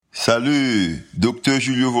Salut, Docteur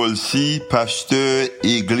Julio Volsi, pasteur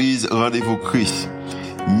Église Rendez-vous Christ.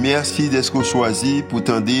 Merci d'être choisi pour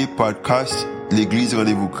tendre podcast l'Église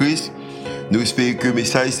Rendez-vous Christ. Nous espérons que le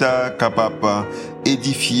message est capable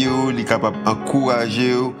d'édifier, capable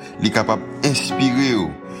d'encourager, capable d'inspirer,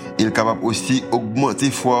 il est capable aussi d'augmenter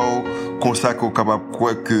foi, comme ça qu'on est capable de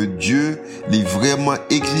croire que Dieu est vraiment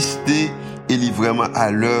existé et est vraiment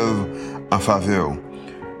à l'œuvre en faveur.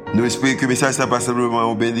 Nous espérons que le message n'est pas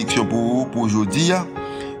simplement une bénédiction pour vous, pour aujourd'hui,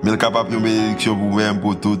 mais capable de une bénédiction pour vous-même,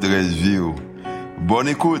 pour toute la vie. Bonne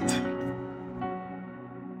écoute.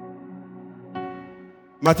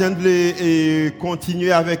 Maintenant, je voulais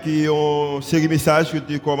continuer avec une série de messages que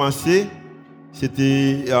tu as commencé.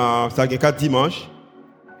 C'était ça a 4 dimanches.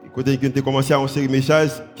 Quand tu as commencé à une série de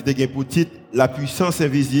messages qui était pour titre La puissance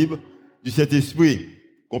invisible du Saint-Esprit.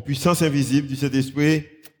 Une puissance invisible du Saint-Esprit.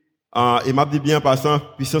 Et m'a dit bien en passant,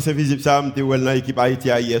 puissance invisible, ça, m'était dans l'équipe Haïti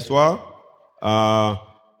hier soir.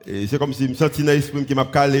 Et c'est comme si je me sentais dans l'esprit qui m'a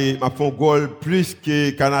calé, m'a fait un goal plus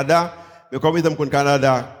que Canada. Mais comme il est contre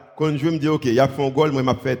Canada, quand je me dis, ok, il a fait un goal, moi,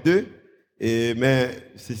 m'a fait 2. Mais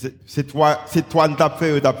c'est toi, ne t'as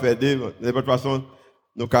fait 2. De toute façon,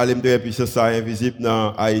 nous calons de la puissance invisible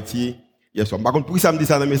dans Haïti hier soir. Par contre, pour ça me dit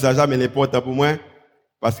ça dans le message, mais l'important pour moi,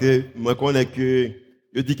 parce que moi, je connais que,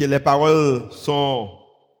 je dis que les paroles sont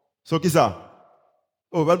qui ça?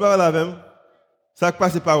 Oh, la parole là même. Ça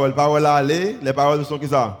passe les paroles. Paroles là aller, les paroles sont qui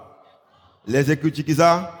ça? Les écritures qui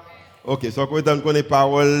ça? OK, so quand on connaît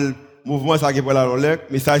paroles, mouvement ça qui pour la longue,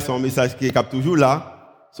 message sont message qui est toujours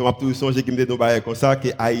là. So m'a toujours songé qui me dit nous comme ça que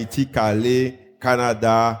Haïti calé,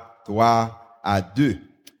 Canada 3-2.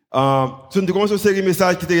 So nous commençons une série de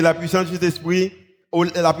messages qui était la puissance du Saint-Esprit,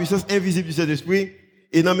 la puissance invisible du Saint-Esprit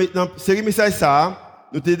et dans série de messages ça,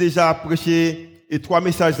 nous avons déjà prêché et 3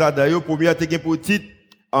 messages là d'ailleurs. Premier, c'était pour titre,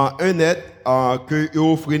 un aide, que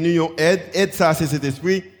offre nous aide ça, c'est cet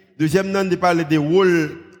esprit. Deuxième, nous parlé des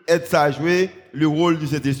rôles, aide ça à jouer, le rôle de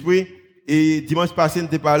cet esprit. Et dimanche passé,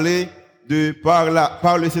 nous parlé de,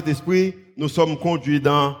 par le cet esprit, nous sommes conduits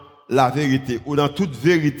dans la vérité, ou dans toute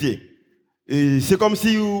vérité. Et c'est comme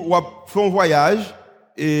si vous fait un voyage,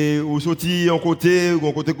 et vous sortez un côté, ou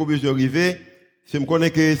un côté qu'on besoin d'arriver. Je me connais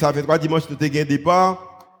que ça fait 3 dimanches que nous avons un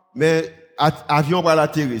départ, mais, avion pour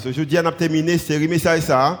l'atterrir. Aujourd'hui, on a terminé série message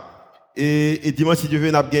ça. Et dimanche, si Dieu veut,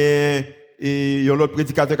 on a gagné, et il y a l'autre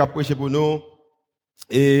prédicateur qui a prêché pour nous.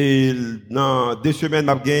 Et dans 2 semaines,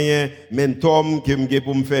 on a gagné Mentom, qui m'a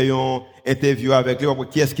pour me faire une interview avec lui,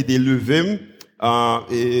 qui est-ce qui était levé.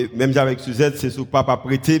 Et même avec Suzette, c'est sur papa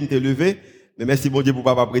prêté, m'était levé. Mais merci bon Dieu pour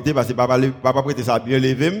papa prêté, parce que papa prêté, ça a bien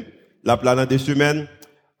levé. La plan dans 2 semaines.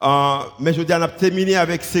 Mais aujourd'hui, on a terminé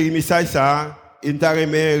avec série message ça. Et nous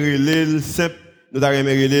avons le simple, nous avons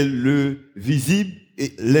le visible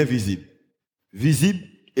et l'invisible. Visible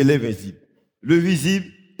et l'invisible. Le visible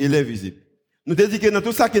et l'invisible. Nous avons dit que dans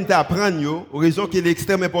tout ça qu'on apprend, raison qu'il est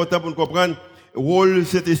extrêmement important pour nous comprendre le rôle de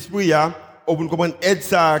cet esprit, pour nous comprendre l'aide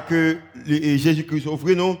ça que Jésus-Christ offre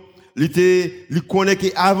nous, il connaît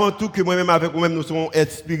qu'avant tout, que moi-même avec vous-même, nous sommes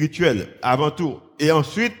êtres spirituels. Avant tout. Et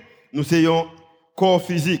ensuite, nous sommes corps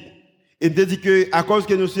physique. Et nous dit que, à cause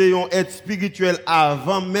que nous soyons être spirituels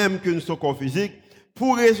avant même que nous soyons corps physique,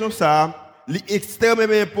 pour raison ça, il est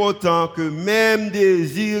extrêmement important que même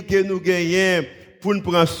désir que nous gagnons pour nous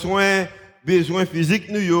prendre soin, besoins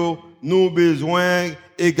physiques nous besoin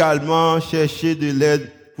également chercher de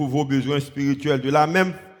l'aide pour vos besoins spirituels. De la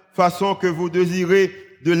même façon que vous désirez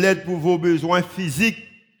de l'aide pour vos besoins physiques,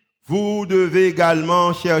 vous devez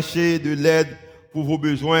également chercher de l'aide pour vos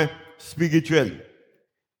besoins spirituels.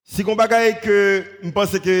 Si on bagaille que, je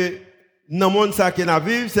pense que, dans le monde ça qu'on a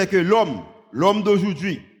vécu, c'est que l'homme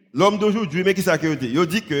d'aujourd'hui, mais qui ça qu'il dit? Il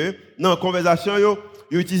dit que, dans la conversation,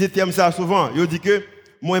 il utilise le terme ça souvent. Il dit que,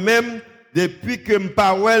 moi-même, depuis que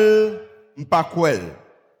m'pas quoi.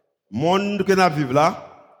 Monde que nous vivons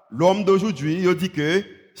là, l'homme d'aujourd'hui, il dit que,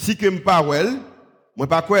 si que m'pas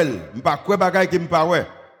quoi bagaille que m'pas ouais.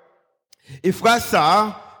 Et phrase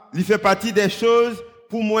ça, il fait partie des choses,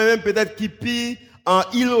 pour moi-même, peut-être qui pire, en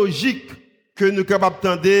illogique que nous sommes capables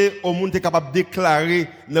d'entendre au monde est capable de déclarer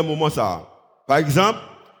dans le moment ça. Par exemple,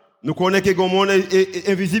 nous connaissons qu'il y a un monde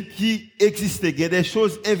invisible qui existait. Il y a des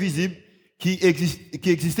choses invisibles qui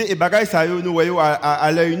existaient et bagaille ça nous voyons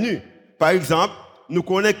à l'œil nu. Par exemple, nous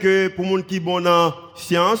connaissons que pour les gens qui sont bons dans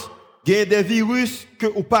science, il y a des virus que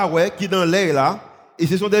ou pas ouais qui dans l'air là et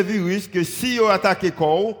ce sont des virus que si vous attaquez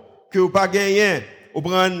corps que vous pas gagner ou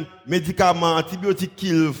prendre médicaments antibiotiques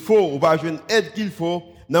qu'il faut, ou pas jouer aide qu'il faut,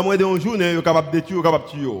 dans moins d'une journée, vous êtes capable de tuer, vous êtes capable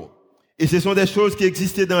de tuer. Et ce sont des choses qui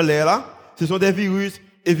existaient dans l'air là, ce sont des virus,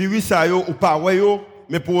 et virus ça ou pas ouais,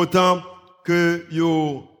 mais pour autant, que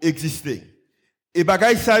yo existé. Et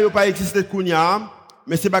bagay ça yo pas existé kounya,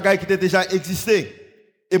 mais c'est bagay qui était déjà existé.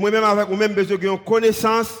 Et moi-même avec moi-même besoin de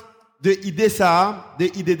connaissance de idée ça, de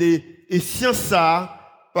idée de science ça,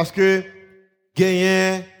 parce que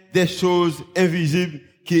gagner des choses invisibles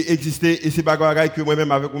qui existaient et c'est bagay que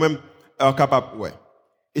moi-même avec moi-même capable ouais.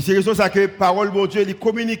 Et c'est raison ça que parole bon Dieu lui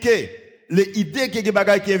communiquer les idées qui des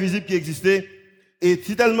bagay qui invisibles qui existaient et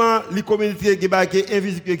si tellement lui communiquer des bagay qui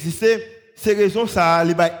invisibles qui existaient, c'est raison ça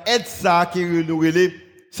les bagay aide ça qui nous relève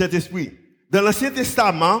cet esprit. Dans l'Ancien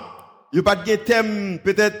Testament, il n'y a pas de thème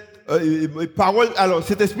peut-être parole alors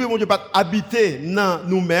cet esprit bon Dieu pas habiter dans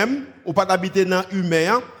nous-mêmes ou pas habiter dans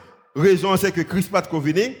humain. Raison c'est que Christ pas de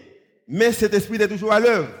venir, mais cet esprit est toujours à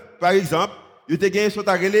l'œuvre. Par exemple, il te gagné sur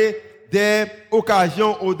ta relais des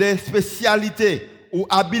occasions ou des spécialités ou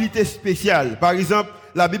habilités spéciales. Par exemple,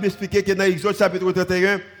 la Bible expliquait que dans Exode chapitre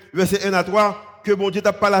 31, verset 1 à 3, que bon Dieu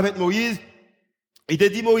t'a parlé avec Moïse. Il te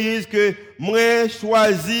dit Moïse que moi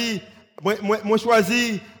choisi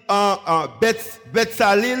Beth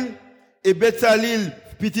Salil et Beth Salil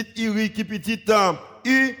petite Iri qui petite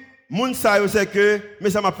U moun sa yo c'est que mais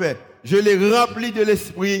ça m'a fait je l'ai rempli de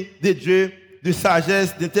l'esprit de Dieu, de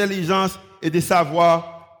sagesse, d'intelligence et de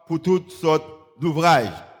savoir pour toutes sortes d'ouvrages.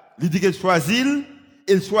 Il dit qu'il choisit,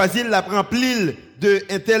 l'a rempli de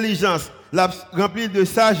intelligence, l'a rempli de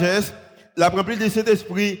sagesse, l'a rempli de cet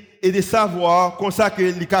esprit et de savoir comme ça que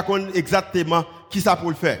il connaît exactement qui ça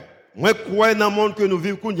pour le faire. Moi crois dans le monde que nous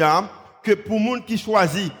vivons que pour monde qui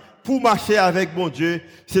choisit pour marcher avec bon Dieu,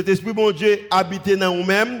 cet esprit bon Dieu habité dans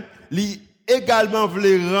nous-mêmes, lui également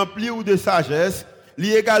voulait remplir de sagesse,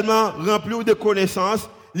 lui également remplir de connaissances,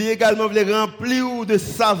 lui également voulait remplir de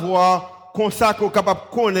savoir, comme ça qu'on est capable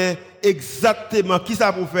de connaître exactement qui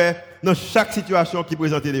ça pour faire dans chaque situation qui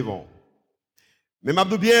présente devant. Mais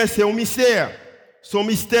m'abdou bien, c'est un mystère. Son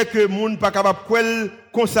mystère que le monde pas capable de croire,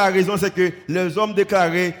 comme ça raison c'est que les hommes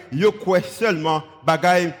déclarés, yo croient seulement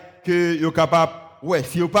bagaille que yo capable ouais,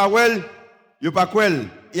 si yo pas well, yo pas croire.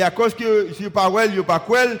 Et à cause que si yo pas well, yo pas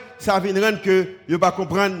croire, ça vient rendre que yo pas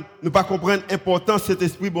comprendre, nous pas comprendre l'importance de cet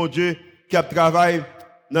esprit bon Dieu qui a travaillé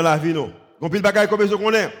dans la vie nous. Donc pile bagaille comme besoin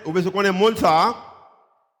qu'on est, on besoin qu'on est monde ça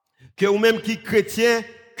que ou même qui chrétien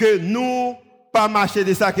que nous pas marcher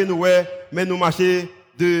de ça que nous ouais, mais nous marcher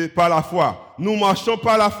de par la foi. Nous marchons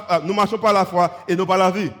par la foi et non par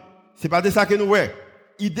la vue. C'est pas de ça que nous ouais.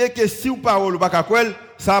 Idée que si ou parole ou pas croire,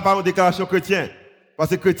 ça pas une déclaration chrétienne.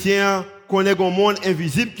 Parce que chrétien connaît un monde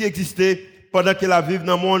invisible qui existait pendant qu'il a vécu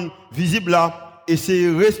dans le monde visible là et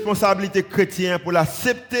c'est responsabilité chrétienne pour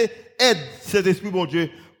l'accepter aide cet esprit bon Dieu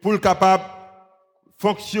pour le capable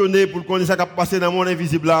fonctionner pour connaître ça qui passer dans le monde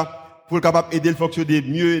invisible là pour le capable aider le fonctionner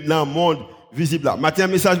mieux dans le monde visible là. Matin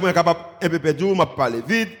message moi capable un peu perdu, m'a parler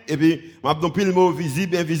vite et puis m'a donné pile mot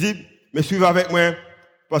visible invisible mais suivez avec moi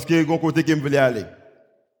parce que gon côté que me voulait aller.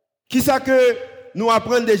 Qui ça que nous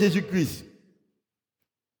apprenons de Jésus-Christ?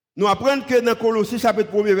 Nous apprenons que dans Colossiens chapitre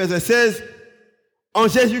 1 verset 16 en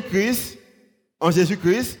Jésus-Christ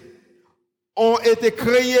ont été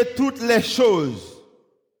créées toutes les choses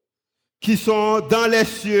qui sont dans les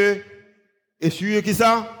cieux et sur qui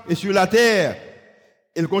ça et sur la terre.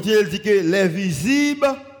 Il continue de dire que les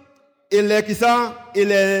visibles et les qui ça et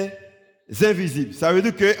les invisibles. Ça veut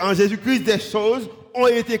dire que en Jésus-Christ des choses ont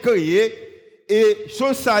été créées et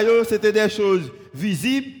choses ça c'était des choses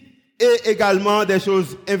visibles et également des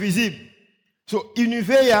choses invisibles. So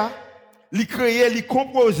univers il créer, il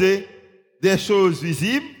composer des choses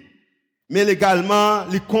visibles mais également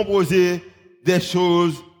il composer des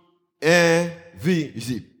choses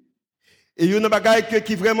invisibles. Et il y a une bagaille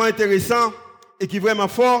qui est vraiment intéressant et qui est vraiment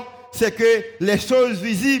fort, c'est que les choses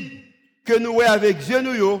visibles que nous voyons avec Dieu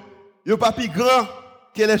nous yo pas plus grand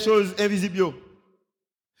que les choses invisibles.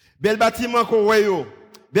 Bel bâtiment qu'on voit yo,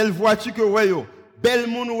 belle voiture qu'on voit yo, bel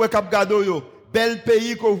monde ou k'ap gado yo, bel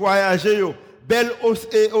pays qu'on voyage yo, bel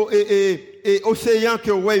océan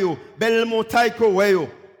que voit yo, belle montagne qu'on voit yo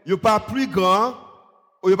pas plus grand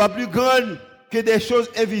que des choses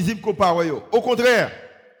invisibles qu'on parle yo. Au contraire,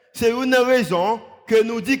 c'est une raison que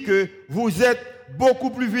nous dit que vous êtes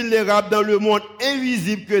beaucoup plus vulnérables dans le monde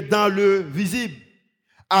invisible que dans le visible.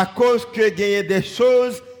 À cause que gagne des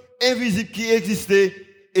choses invisibles qui existaient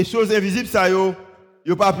et choses invisibles ça yo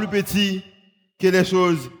pas plus petit que les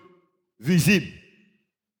choses visibles.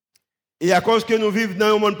 Et à cause que nous vivons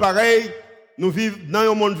dans un monde pareil, nous vivons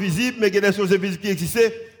dans un monde visible mais qu'il y a des choses invisibles qui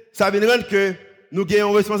existaient, ça veut dire que nous avons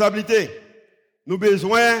une responsabilité. Nous avons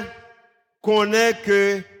besoin qu'on ait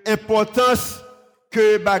que l'importance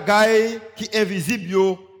que bagaille qui est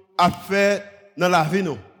invisible a fait dans la vie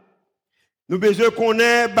nous. Nous avons besoin qu'on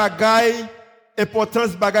ait bagaille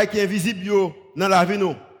importance bagaille qui est invisible dans la vie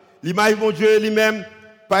nous. L'image de Dieu lui-même,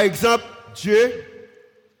 par exemple, Dieu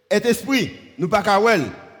est esprit. Nous pas qu'à voir,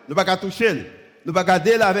 nous pas qu'à toucher, nous pas qu'à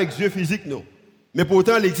garder avec Dieu physique nous. Mais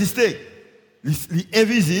pourtant il existait. Il est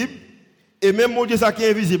invisible et même mon Dieu ça qui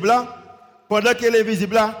est invisible là, pendant qu'il est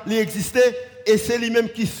invisible là, il existait et c'est lui-même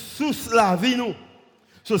qui source la vie nous.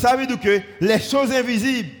 Ça veut dire que les choses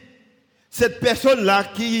invisibles, cette personne-là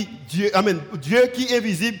qui Dieu qui est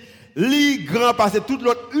invisible, lui grand parce que tout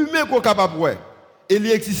l'autre humain qu'on est capable de voir. Et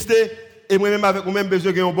il existait et moi-même avec moi-même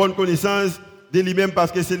besoin d'une bonne connaissance de lui-même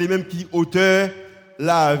parce que c'est lui-même qui auteur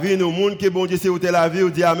la vie nous monde que bon Dieu c'est auteur la vie, on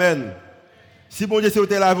dit amen. Si bon Dieu c'est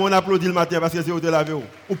auteur la vie, on applaudit le matin parce que c'est auteur la vie.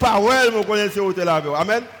 Ou pas ouais, on connaît c'est auteur la vie.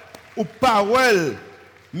 Amen. Ou pas ouais,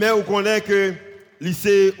 mais on connaît que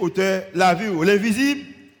c'est auteur la vie. L'invisible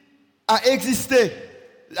a existé.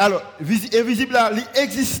 Alors, invisible là, il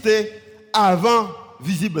existait avant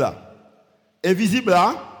visible là. Invisible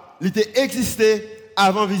là, il était existé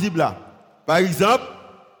avant visible là. Par exemple,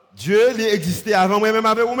 Dieu il existait avant moi-même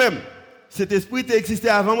avec vous-même. Cet esprit existait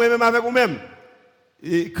avant moi-même avec vous-même.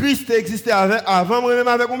 Et Christ existait avant moi-même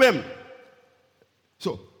avec vous-même.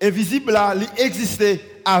 Invisible là, il existait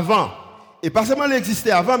avant. Et pas seulement il existait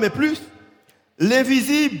avant, mais plus,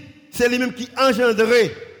 l'invisible, c'est lui-même qui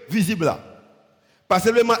engendrait visible là. Pas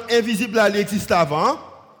seulement invisible là, il existe avant,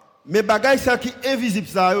 mais bagaille ça qui est invisible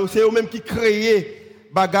ça, c'est eux-mêmes qui créent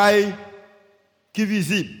bagaille qui est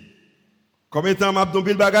visible. Comme étant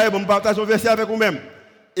m'abdombil bagaille, bon partage un verset avec vous-même.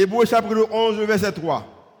 Hébreux chapitre 11 verset 3.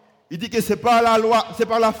 Il dit que c'est par la loi, c'est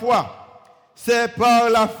par la foi. C'est par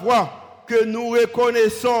la foi que nous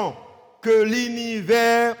reconnaissons que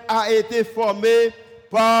l'univers a été formé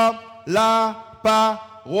par la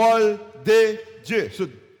parole de Dieu.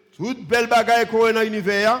 Toute belle bagaille qu'on a dans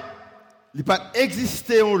l'univers, il n'a pas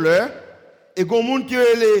existé en l'heure. Et il y a des gens qui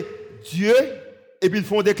est Dieu, et puis ils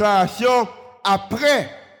font déclaration. Après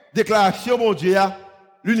déclaration, mon Dieu,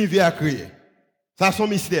 l'univers a créé. Ça, c'est son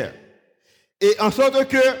mystère. Et en sorte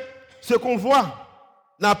que ce qu'on voit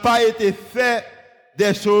n'a pas été fait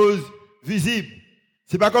des choses visibles.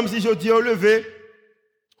 C'est pas comme si je dis au lever,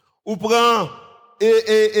 ou prend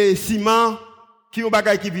ciment qui est un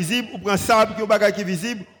bagage qui est visible, ou prend sable qui est un bagage qui est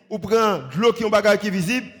visible, ou prend de l'eau qui est un bagage qui est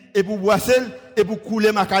visible, et pour boire et pour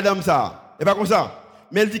couler macadam ça. Et pas comme ça.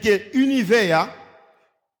 Mais elle dit que l'univers,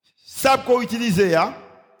 sable qu'on utilise,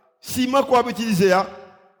 ciment qu'on va utiliser,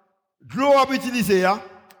 de l'eau qu'on va utiliser,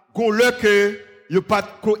 qu'on le que il n'a pas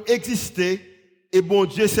coexisté, et bon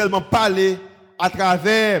Dieu seulement parler à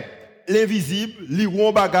travers l'invisible, li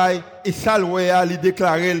won bagay, et ça l'oué, li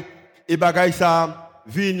déclarer, et bagay ça,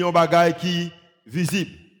 vient un bagay qui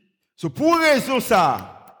visible. So, pour raison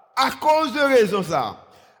ça, à cause de raison ça,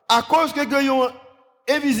 à cause que y a un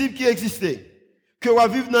invisible qui existait, que on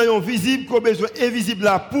vivre dans un visible, qu'on a besoin invisible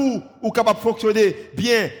là pour ou capable de fonctionner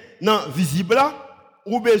bien dans visible là,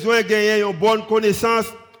 ou besoin de gagner une bonne connaissance,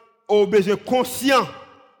 ou besoin conscient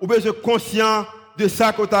de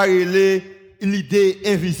ça qu'on a l'idée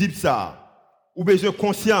invisible ça. Ou besoin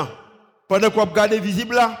conscient. Pendant qu'on regarde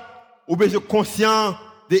visible là, ou besoin conscient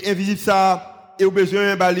de invisible ça, et ou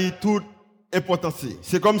besoin bali toute importance.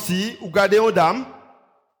 C'est comme si vous regardez une dame,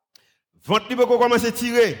 ventre libre qu'on commence à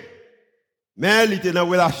tirer. Mais elle était dans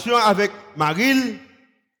relation avec Maril,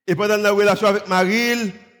 et pendant la relation avec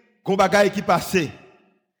Maril, qu'on bagaille qui passait.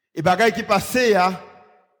 Et bagaille qui passait,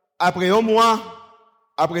 après un mois,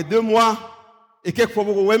 après 2 mois, et quelquefois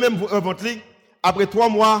vous voyez même ventre libre, après 3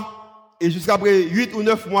 mois, et jusqu'à après 8 ou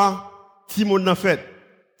 9 mois, Timon n'a fait.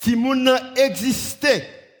 Timon existait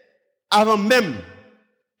avant même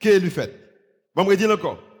qu'il lui fait. Bon, je vais dire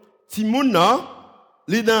encore. Timon,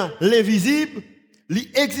 il dans l'invisible, il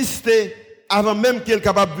existait avant même qu'il soit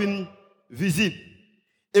capable de visible.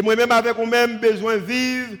 Et moi-même, avec moi-même, besoin de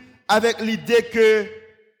vivre avec l'idée que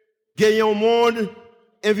il y a un monde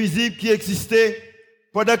invisible qui existait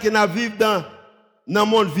pendant que nous vivons dans le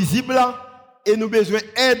monde visible là, et nous avons besoin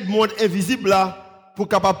d'aide monde invisible là pour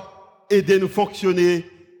capable aider nous fonctionner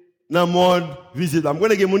dans le monde visible. Je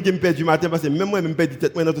connais des gens qui me perdent du matin parce que même moi, je me perds du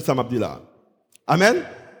tête dans tout ça m'a dit là. Amen.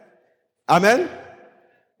 Amen.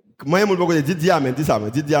 Moi, je me dis amen,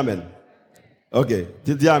 dis amen. Okay,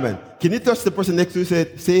 dis amen. Can you touch the person next to you?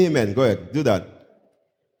 Say amen. Go ahead, do that.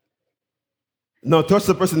 No, touch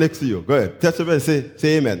the person next to you. Go ahead. Touch the person,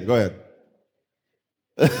 say amen. Go ahead.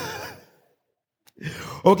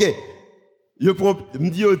 Okay. You me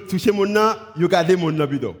dit toucher mon nom, you garder mon nom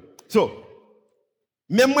bidon. So,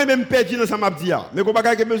 même moi même perdu dans ça m'a dit mais qu'on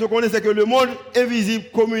pas que besoin connaître c'est que le monde invisible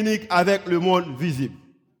communique avec le monde visible.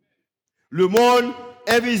 Le monde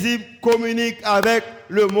invisible communique avec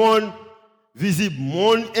le monde visible.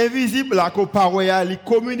 Monde invisible là qu'on parle, il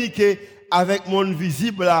communique avec monde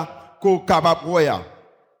visible là qu'on capable voir.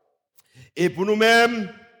 Et pour nous-mêmes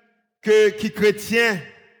qui chrétiens,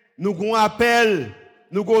 nous avons un appel,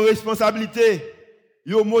 nous avons une responsabilité.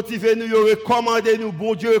 Yo motivé nous, yo recommandé nous,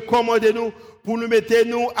 bon Dieu recommandé nous pour nous mettre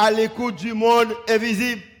nous à l'écoute du monde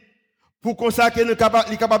invisible. Pour qu'on sache qu'il est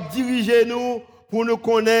capable de diriger nous, pour nous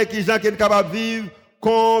connaître qui gens qui sont capables de vivre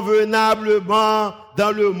convenablement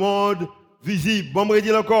dans le monde visible. Bon, me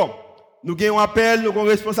redire encore, nous avons un appel, nous avons une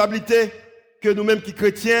responsabilité que nous-mêmes qui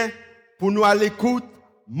chrétiens, pour nous à l'écoute,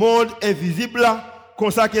 monde invisible là, qu'on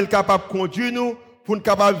sache qu'il est capable de conduire nous, pour nous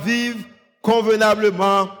capables de vivre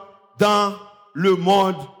convenablement dans le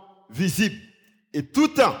monde visible. Et tout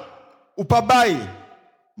le temps, ou pas bail,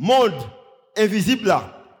 monde invisible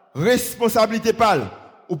là, responsabilité pâle,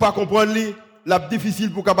 ou pas comprendre li, la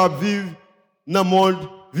difficile pour capable vivre dans le monde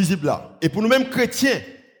visible là. Et pour nous-mêmes chrétiens,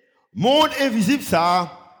 monde invisible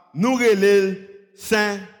ça, nous relève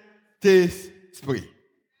Saint-Esprit.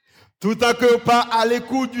 Tout temps que pas à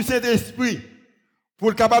l'écoute du Saint-Esprit, pour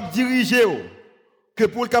le capable diriger, que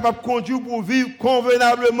pour le capable conduire pour vivre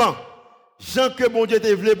convenablement, Jean que bon Dieu te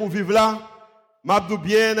voulait pour vivre là, m'abdou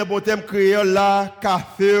bien un bon thème créole là,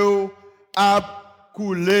 café a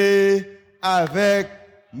coulé avec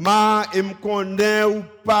ma et me connaît ou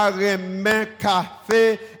par main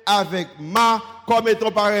café avec ma comme étant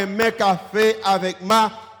par main café avec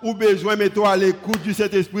ma ou besoin mettons à l'écoute du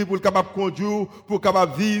Saint-Esprit pour le capable conduire pour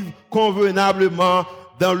capable vivre convenablement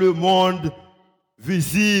dans le monde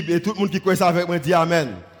visible et tout le monde qui croit ça avec moi dit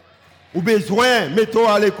amen. Ou besoin, mettons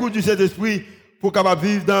à l'écoute du Saint-Esprit pour capable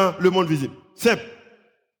vivre dans le monde visible. Simple.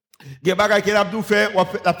 Il y a des choses qui ont fait,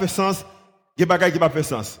 la fait sens. Il y a des choses qui n'ont pas fait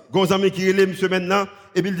sens. Il y a des amis qui relèvent monsieur maintenant,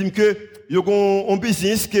 et puis ils disent que il y a un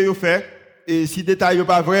business qui ont fait, et si le détail n'est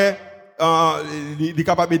pas vrai, il est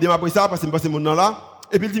capable d'aider après ça, parce que je passe mon nom là.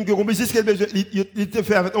 Et puis ils disent que un business qu'il te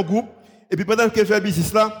fait avec un groupe, et puis pendant qu'il fait le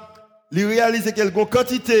business là, il réalise qu'il y a une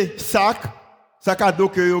quantité de sacs à dos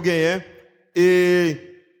que vous gagnez, et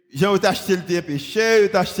j'ai acheté le TP cher,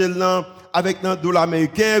 j'ai acheté le avec un dollar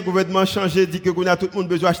américain, le gouvernement changé, dit que tout le monde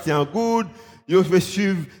besoin d'acheter un good, il fait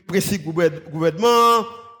suivre le principe du gouvernement,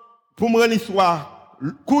 pour me rendre l'histoire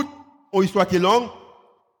courte, une histoire qui est longue,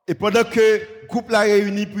 et pendant que le groupe a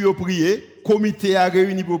réuni pour prier, le comité a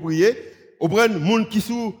réuni pour prier, on prend les gens qui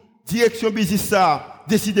sous direction business ça,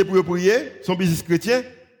 décidé pour prier, son business chrétien,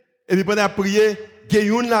 et puis pendant la prière, il y a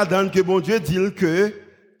une là-dedans que bon Dieu dit que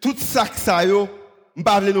tout ça que ça yo, je ne veux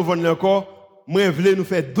pas nous vendre encore, je veux nous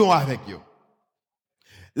faire don avec eux.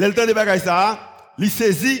 Le temps de bagaille ça, il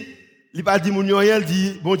saisit, il pas dit mon rien, il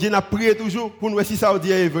dit bon Dieu n'a prié toujours pour nous voir si ça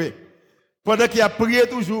dit est vrai. Pendant qu'il a prié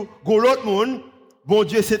toujours, l'autre monde, bon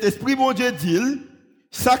Dieu cet esprit bon Dieu dit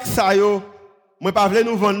ça que ça yo, moi pas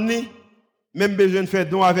nous vendre ni même besoin de faire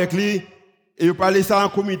don avec lui et il parler ça en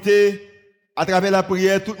comité à travers la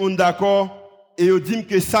prière tout le monde d'accord et il dit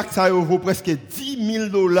que ça que ça yo vaut presque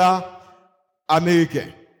 $10,000 américain.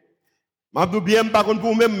 M'abdou bien par contre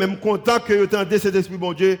pour même content que vous entendez cet esprit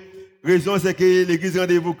bon Dieu. Raison c'est que l'église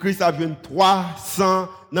Rendez-vous Christ a vu 300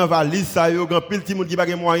 dans valise ça yo grand pile petit monde qui pas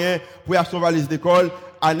moyen pour acheter une valise d'école.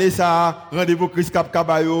 Année ça Rendez-vous Christ Cap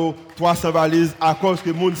Cabayo 300 valises à cause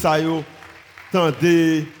que monde ça yo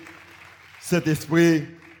tendez cet esprit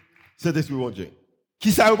bon Dieu.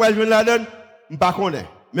 Qui ça va joindre là-dedans? M'pas connaît.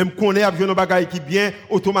 Même qu'on est avec un bagage qui bien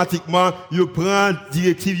automatiquement, il prend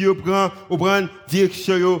directive, il prend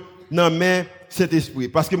direction dans main cet esprit.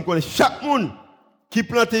 Parce que je connais chaque monde qui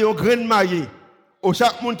plante un grain de maïs, ou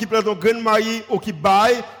chaque monde qui plante un grain de maïs, ou qui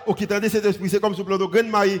baille, ou qui tendait cet esprit, c'est comme si on plante un grain de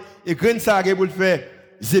maïs, et grain ça a pour le faire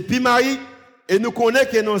zépi maïs, et nous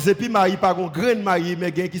connaissons que non zépi maïs, pas un grain de maïs,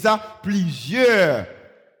 mais qui ça, plusieurs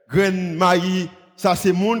grains de maïs, ça c'est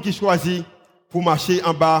le monde qui choisit pour marcher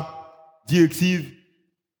en bas, directive,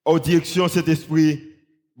 en direction cet esprit,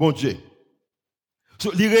 bon Dieu.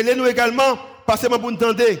 L'irélé nous également, pas seulement pour nous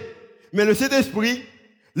entendre, mais le Saint-Esprit,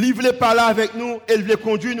 il voulait parler avec nous et il voulait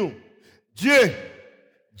conduire nous. Dieu,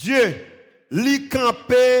 il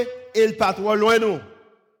campait et il pas trop loin nous.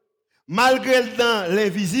 Malgré dans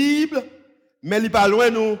l'invisible, mais il pas loin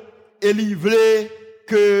nous et il voulait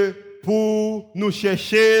que pour nous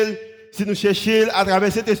chercher, si nous cherchons à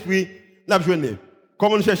travers cet esprit, nous avons.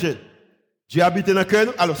 Comment nous cherchons? Dieu habite dans le cœur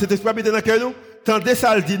nous. Alors, cet esprit habite dans le cœur nous. Tendez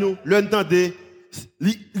ça, le dit nous. L'entendez.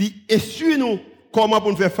 Et suit nous comment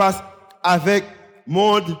pour nous faire face avec le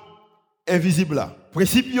monde invisible là.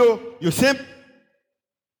 Principe yo simple.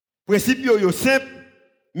 Principe yo simple.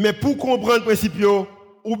 Mais pour comprendre le principe yo,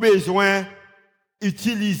 ou besoin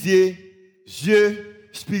utiliser Dieu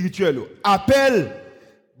spirituel. Appel,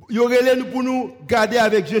 yo relè nous pour nous garder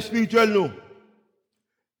avec Dieu spirituel nous.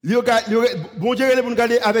 Bon Dieu, il nous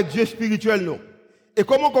regarder avec Dieu spirituel, non. Et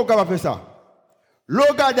comment on va faire ça? Le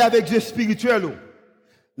regarder avec Dieu spirituel, non.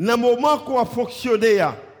 Dans le moment qu'on a fonctionné,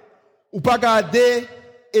 ou pas garder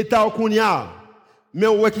l'état qu'on y a, mais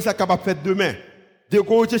on voit qui est capable de faire demain. De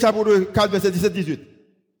Corinthiens chapitre 4, verset 17-18.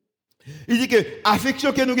 Il dit que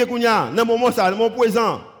l'affection que nous avons dans le moment ça, dans le moment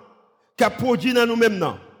présent, qui a produit dans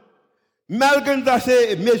nous-mêmes, malgré nous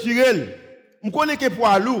assez mesuré, nous connaissons que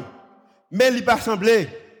poids lourd, mais il n'est pas semblé,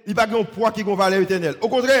 il n'a pas un poids qui a une valeur éternelle. Au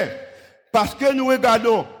contraire, parce que nous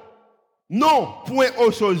regardons non point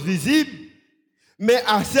aux choses visibles, mais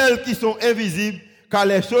à celles qui sont invisibles, car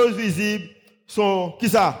les choses visibles sont, qui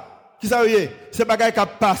ça? Qui ça, oui? C'est pas qui a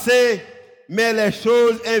passé, mais les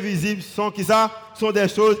choses invisibles sont, qui ça? Sont des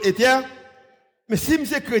choses éternelles. Mais si je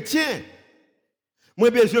suis chrétien, moi,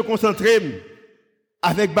 bien, je concentre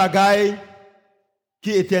avec bagaille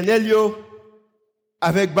qui est éternel,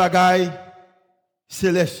 avec bagaille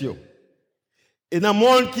céleste. Et dans le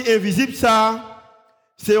monde qui est invisible, ça,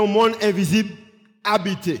 c'est un monde invisible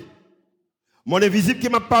habité. Le monde invisible qui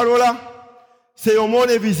m'a parlé là, c'est un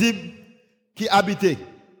monde invisible qui est habité.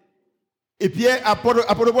 Et puis,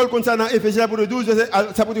 apôtre Paul, comme ça, dans Éphésiens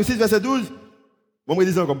chapitre 6, verset 12, bon, je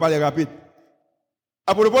dis encore, parler rapide.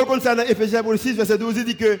 Apôtre Paul, comme ça, dans Éphésiens 6, verset 12, il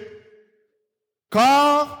dit que,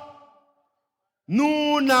 car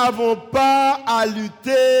nous n'avons pas à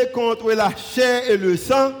lutter contre la chair et le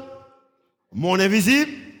sang, monde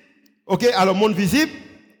invisible, ok, alors monde visible,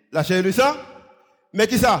 la chair et le sang, mais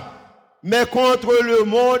qui ça? Mais contre le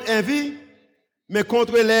monde invisible, mais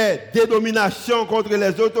contre les dédominations, contre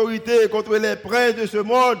les autorités, contre les princes de ce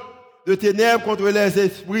monde, de ténèbres, contre les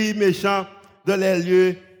esprits méchants dans les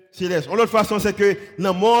lieux célestes. L'autre façon, c'est que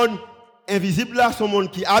dans le monde invisible, là, ce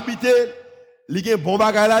monde qui habite, il y a un bon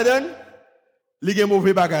bagage là-dedans, il y a un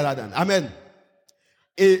mauvais bagage là-dedans. Amen.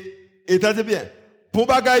 Et attendez bien, pour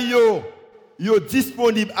bagage yo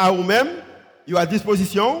disponible à vous-même, yo à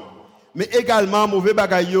disposition, mais également mauvais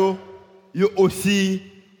bagage yo aussi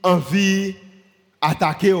envie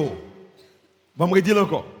attaquer. Bon, je vais dire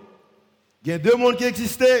encore. Il y a deux mondes qui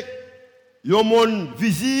existaient. Il y a un monde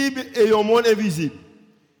visible et un monde invisible.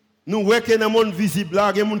 Nous voyons que dans le monde visible,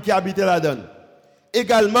 là, il y a un monde qui habite là-dedans.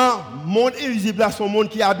 Également, le monde invisible, là, c'est un monde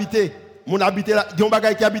qui habite. Il y a un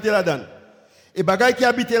bagage qui habite là-dedans. Et les bagages qui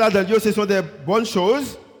habitent là-dedans, ce sont des bonnes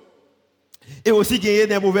choses. Et aussi, il y a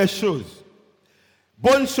des mauvaises choses.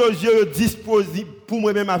 Bonnes choses, je disponible pour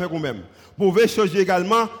moi-même avec vous-même. Mauvaises choses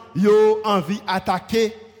également, yo envie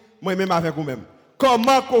d'attaquer moi-même avec vous-même.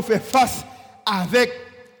 Comment qu'on fait face avec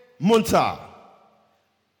Monta?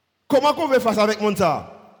 Comment qu'on fait face avec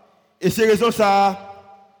Monta? Et c'est raison ça,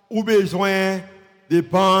 ou besoin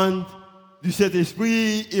dépendre du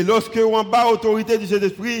Saint-Esprit. Et lorsque on bat l'autorité du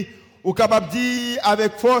Saint-Esprit, on est capable de dire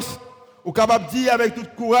avec force, on est capable de dire avec tout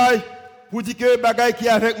courage, pour dire que bagaille qui est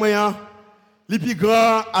avec moi, les plus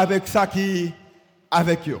grands avec ça qui est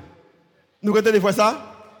avec eux. Nous regardons des fois ça?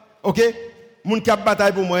 Ok? Moun kap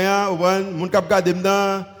bataille pour moi, moun kap garde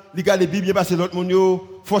dedans, li garde Bible passer l'autre moun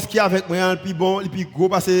yo, force qui avec moi, puis bon, et puis gros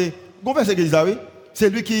passer, gros passer l'église là oui. C'est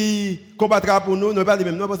lui qui combattra pour nous, nous pas les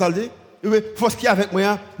mêmes, nous pas ça le dire. Force qui avec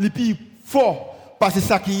moi, le plus fort parce que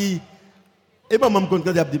ça qui et ben même quand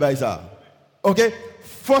il dit ça. OK?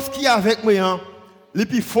 Force qui avec moi, le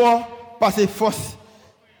plus fort parce que force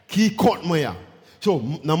qui contre moi. So,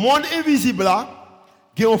 dans le monde invisible là,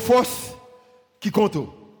 il y a une force qui compte.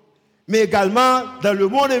 Mais également, dans le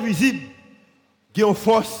monde invisible, il y a une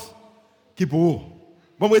force qui pour vous.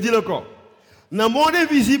 Bon, je vais dire encore. Dans le monde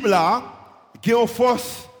invisible là, il y a une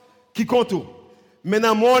force qui compte. Mais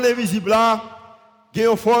dans le monde invisible là, il y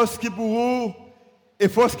a une force qui pour vous. Et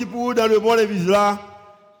force qui pour vous dans le monde invisible là,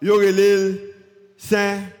 il y aurait le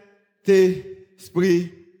Saint-Esprit,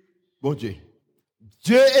 bon Dieu.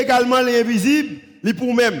 Dieu également l'invisible, il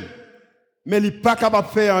pour même. Mais il n'est pas capable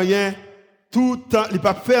de faire rien tout le temps, il n'est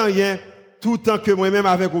pas faire rien tout le temps que moi-même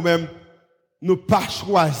avec vous-même, nous pas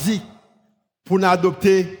choisi pour nous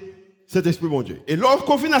adopter cet esprit bon Dieu. Et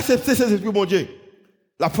lorsqu'on finit d'accepter cet esprit bon Dieu,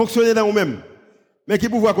 la fonctionner dans nous-mêmes. Mais qui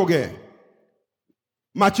pouvoir qu'on gagne?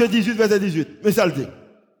 Matthieu 18, verset 18. Mais ça le dit.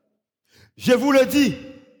 Je vous le dis,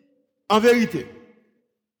 en vérité,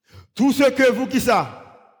 tout ce que vous qui ça,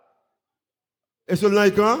 et cela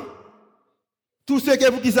est quand? Tout ce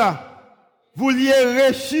que vous qui ça, vous liez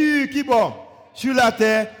reçu qui bon sur la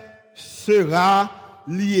terre sera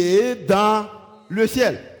lié dans le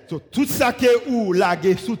ciel. Donc, tout ça que ou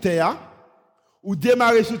lagué sous terre, ou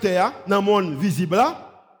démarrer sous terre, dans le monde visible là,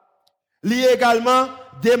 lié également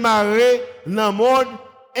démarrer dans le monde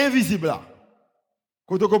invisible là.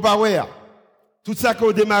 Quand on compare, tout ça que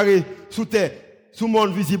vous démarrez sous terre, sous le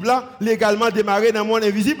monde visible là, légalement démarrer dans le monde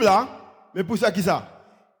invisible là. Mais pour ça, qui ça?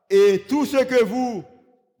 Et tout ce que vous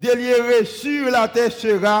délierez sur la terre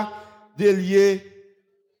sera délié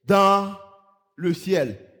dans le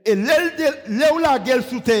ciel. Et là où la gueule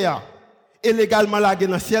sous terre, et légalement la gueule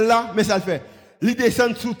dans le ciel là, mais ça le fait. Il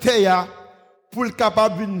descend sous terre pour le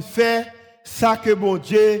capable de faire ça que bon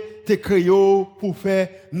Dieu t'a créé pour faire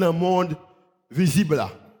dans le monde visible là.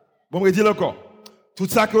 Bon, je dis encore. Tout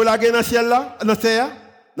ça que la gueule dans le ciel là, dans la terre,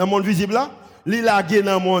 dans le monde visible là, il la gueule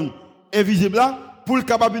dans le monde invisible là, pour le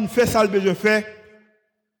capable de faire ça, le besoin faire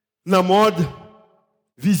dans le monde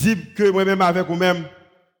visible que moi-même avec vous-même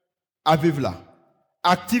à vivre là.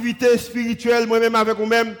 Activité spirituelle, moi-même avec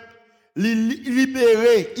vous-même,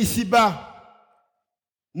 libérer ici-bas.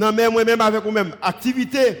 Non, mais moi-même avec vous-même.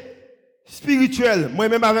 Activité spirituelle,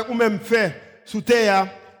 moi-même avec vous-même fait sous terre,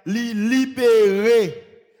 libérer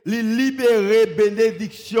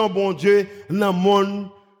bénédiction, bon Dieu, dans le monde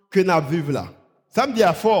que nous vivons là. Ça me dit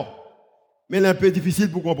à fort, mais c'est un peu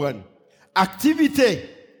difficile pour comprendre. Activité,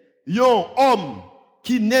 un homme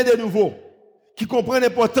qui naît de nouveau, qui comprend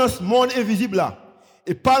l'importance du monde invisible là.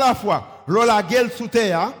 Et par la foi, l'on la gueule sous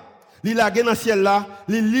terre, il la gueule dans le ciel là,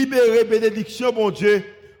 il libérer bénédiction, bon Dieu,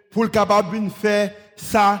 pour le capable de faire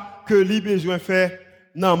ça que lui besoin faire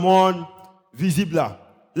dans le monde visible là.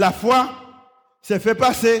 La foi, c'est fait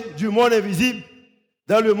passer du monde invisible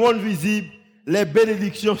dans le monde visible, les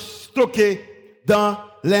bénédictions stockées dans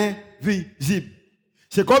l'invisible.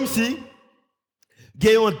 C'est comme si il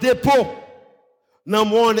y a un dépôt dans le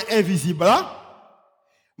monde invisible là.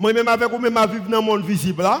 Moi-même avec vous-même à vivre dans le monde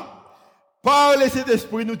visible là. Par le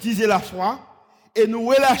Saint-Esprit, nous utiliser la foi et nous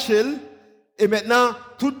relâcher. Et maintenant,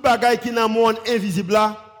 toute bagaille qui est dans le monde invisible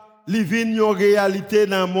là, il vient une réalité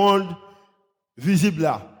dans le monde visible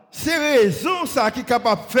là. C'est raison ça qui est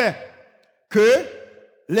capable de faire que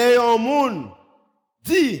les monde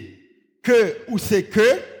dit que ou c'est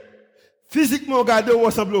que physiquement regardé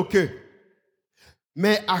ressemble au que.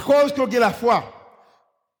 Mais à cause qu'on a la foi,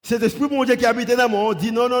 cet esprit mon Dieu qui habite dans le monde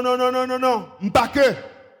dit non, pas que.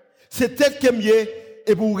 C'est tête qui est mieux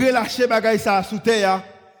et pour relâcher bagaille ça sous terre.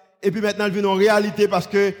 Et puis maintenant, il vient en réalité parce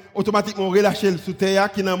que automatiquement, on relâche le sous terre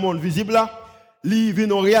qui est dans le monde visible là. Il vient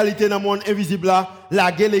en réalité dans le monde invisible là. La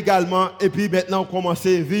guerre également. Et puis maintenant, on commence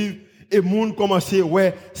à vivre. Et le monde commence à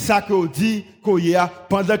ouais, ça qu'on dit qu'on y a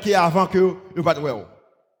pendant qu'il y a avant que nous pas de ouais.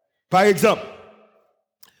 Par exemple,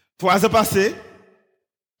 3 ans passés,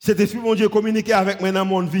 cet esprit mon Dieu communiqué avec moi dans le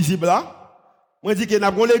monde visible là. Moi, je dis que nous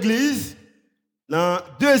avons l'église. Dans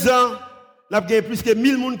 2 ans, nous avons plus que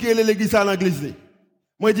 1000 personnes qui sont l'église dans l'église.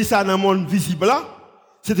 Moi, je dis ça dans le monde visible là.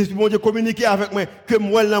 C'est esprit mon Dieu communiqué avec moi que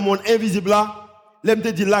moi dans le monde invisible là. Là, je te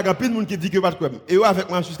dis là, il y a plein de monde qui dit que pas de quoi. Et eux avec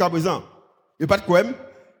moi jusqu'à présent. Il n'y a pas de quoi.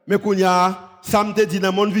 Mais qu'on y a, ça me te dit dans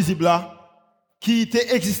le monde visible là, qui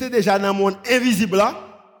existait déjà dans le monde invisible là.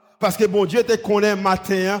 Parce que bon Dieu te connaît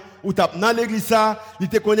matin, ou t'as dans l'église ça, il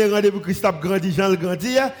te connaît rendez-vous Christ a grandi, Jean le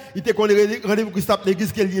grandi, il te connaît rendez-vous Christ a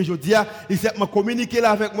l'église qu'elle est aujourd'hui, il s'est communiqué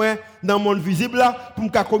là avec moi dans le monde visible là, pour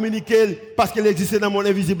me communiquer, parce qu'elle existait dans le monde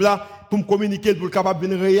invisible là, pour me communiquer, pour capable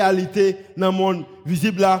une réalité dans le monde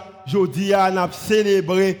visible là, aujourd'hui, on a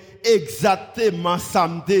célébré exactement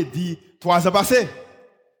samedi dit 3 ans passés,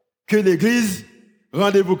 que l'église,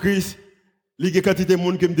 rendez-vous Christ, il y a quantité de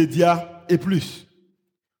monde qui me dit et plus.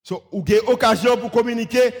 So, ou avez occasion pour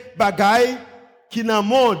communiquer bagaille qui dans le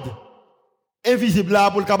monde invisible là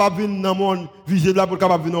pour le capable venir dans le monde visible là pour le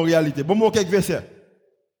capable venir en réalité. Bon, quelques versets.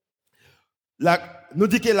 Nous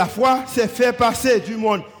dit que la foi c'est faire passer du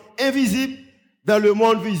monde invisible dans le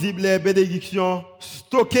monde visible les bénédictions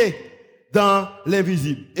stockées dans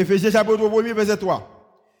l'invisible. Éphésiens chapitre 1 verset 3.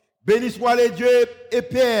 Béni soit le Dieu et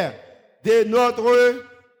Père de notre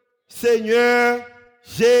Seigneur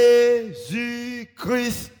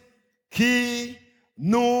Jésus-Christ qui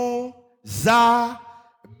nous a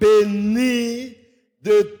bénis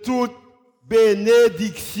de toute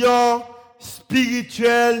bénédiction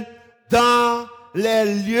spirituelle dans les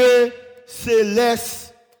lieux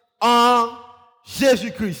célestes en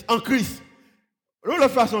Jésus-Christ, en Christ. L'autre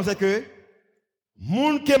façon c'est que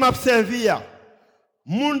moun qui m'a servi,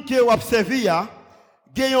 moun qui m'a servi,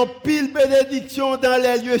 gagne pile bénédiction dans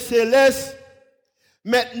les lieux célestes.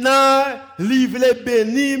 Maintenant, livre les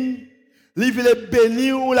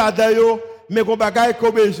bénis ou la dayo, mais qu'on bagaille qu'on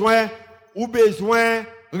besoin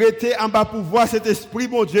rester en bas pour voir cet esprit,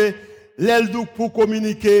 mon Dieu, l'aile pour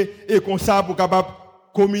communiquer et comme ça pour capable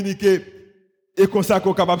communiquer et comme ça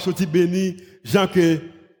qu'on capable sortir béni, Jean que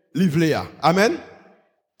livre. Amen.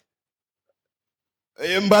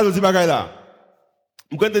 Et m'ba dit bagaille là.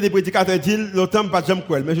 M'kon des prédicateurs disent longtemps pas jamais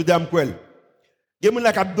quoi, mais je dis am quoi. Gen moun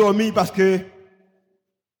la k'ap dormi parce que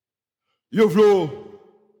Yo vlo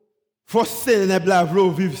force ténèbres la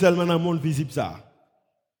vlo vivre seulement dans le monde visible ça.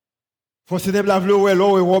 Force ténèbres la vlo ouais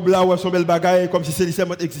l'eau robe là ouais son bel bagaille comme si c'est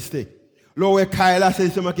seulement existait. L'eau ouais caille là c'est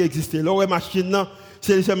seulement qui existait. L'eau ouais machine là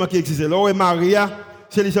c'est seulement qui existait. L'eau ouais Maria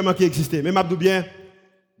c'est seulement qui existait. Mais m'abdou bien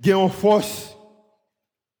il y a une force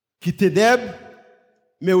qui ténèbres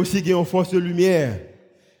mais aussi il y a une force de lumière.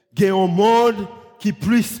 Il y a un monde qui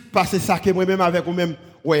puisse passer ça que moi-même avec ou même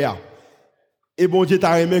ouais. Et bon Dieu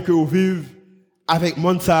t'a aimé que vous vivez avec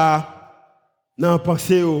monde ça dans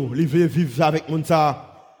pensée ou vivre avec monde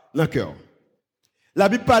ça dans cœur. La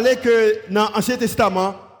Bible parlait que dans l'Ancien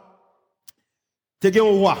Testament il y a un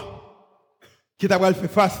roi qui t'a fait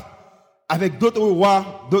face avec d'autres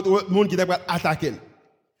rois, d'autres monde qui t'a attaqué.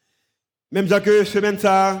 Même que semaine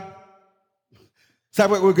ça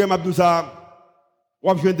va regret m'abdou ça ou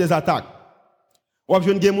a besoin des attaques. Ou a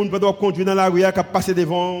besoin des gens pendant conduire dans la rue qui passer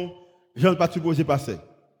devant, gens pas supposé passer.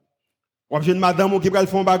 Ou a besoin de madame qui va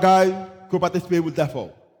faire un bagage que pas espérer pour ta fort.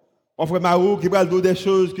 Ou frère Marou qui va faire des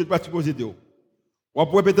choses que pas supposé de.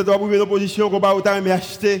 Ou peut-être avoir une position qu'on va autant mais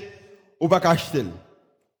acheter ou pas acheter.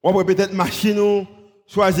 Ou peut-être machine ou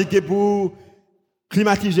choisir que pour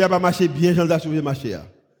climatiser pas marcher bien gens sur le marché.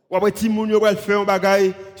 Ou après ti moun yo va faire un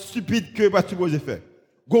bagage stupide que pas supposé faire.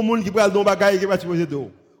 Gon moun qui pral don bagay qui pas supposé de.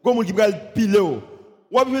 Gon moun qui pral piler.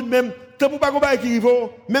 Ou a besoin même tant pour pas bagay qui rive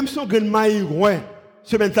même son grain maïs loin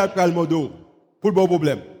semaine ça pral modo pour le bon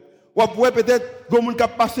problème. Ou après peut-être gon moun qui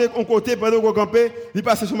passer en côté pendant qu'on camper, il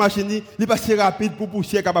passe sur machine, il passe rapide pour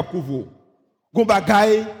pousser capable couvrir. Gon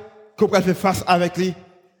bagay qu'on pral faire face avec lui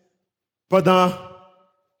pendant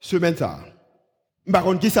semaine ça. M'pa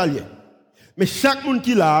konn qui ça lié. Mais chaque monde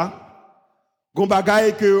qui là gon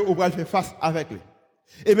bagay que on pral faire face avec lui.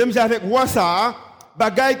 Et même si avec roi ça,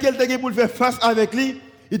 bagaille qu'elle t'a pour faire face avec lui,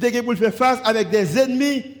 il t'a pour faire face avec des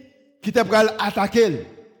ennemis qui t'a pour attaquer.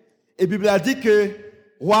 Et la Bible a dit que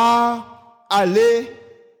roi allait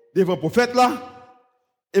devant le prophète là,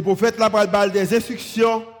 et le prophète là pour donner des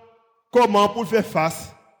instructions comment pour faire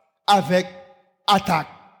face avec attaque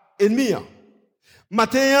ennemi.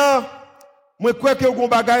 Maintenant, moi crois que vous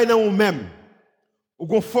bagaille dans vous-même,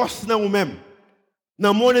 vous force dans vous-même,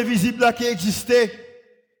 dans le monde invisible là qui existait.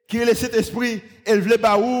 Qui est le Saint-Esprit, elle voulait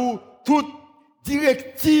pas où toute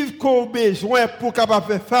directive qu'on a besoin pour capable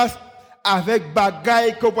faire face avec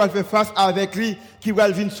bagaille qu'on peut faire face avec lui qui va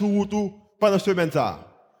venir sur route pendant ce semaine ça.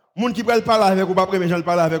 Monde qui va parler avec ou pas premier gens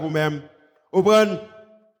parler avec vous même. Vous prenez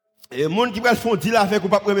et monde qui va faire deal avec ou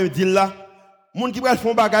pas premier deal là. Monde qui va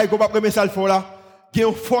faire bagaille qu'on pas premier ça le font là. Qui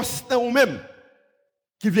ont force dans vous même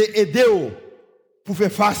qui veut aider vous pour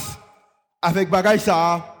faire face avec bagaille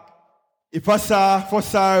ça. Et face ça,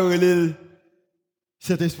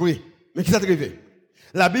 cet esprit. Mais qui s'est arrivé?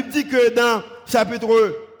 La Bible dit que dans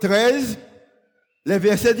chapitre 13, les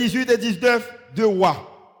versets 18 et 19 de Roi,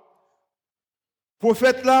 le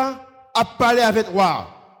prophète là a parlé avec Roi.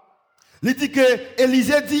 Il dit que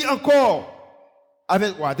Élisée dit encore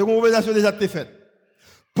avec Roi. C'est une conversation déjà faite.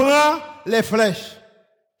 Prends les flèches.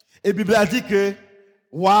 Et la Bible a dit que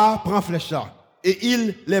Roi prend flèche là. Et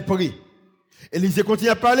il les prit. Élisée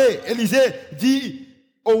continue à parler. Élisée dit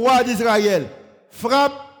au roi d'Israël,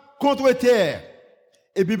 frappe contre terre.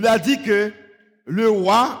 Et la Bible a dit que le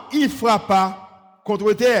roi, il frappa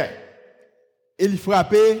contre terre. Et il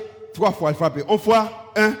frappait 3 fois. Il frappait 1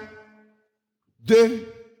 fois, 1, 2,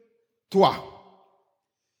 3.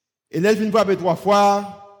 Et là, il vient frapper 3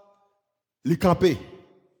 fois, il campait.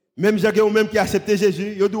 Même Jacques ou même qui a accepté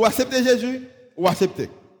Jésus, il doit accepter Jésus ou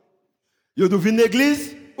accepter. Il doit venir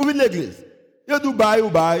l'église ou venir l'église. Il doit bailler ou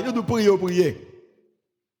bailler, il doit prier ou prier.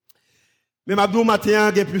 Mais Mabdou matin,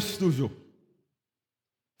 il y a plus toujours.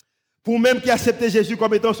 Pour même qui accepte Jésus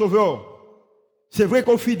comme étant sauveur, c'est vrai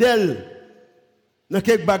qu'on est fidèle dans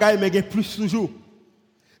quelques bagailles, mais il y a plus toujours.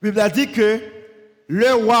 La Bible a dit que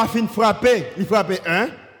le roi fin frapper, il frappait 1,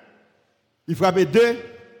 il frappait 2,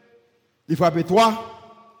 il frappait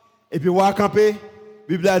 3, et puis le roi a campé. La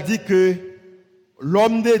Bible a dit que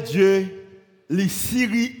l'homme de Dieu,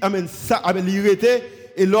 l'irrité,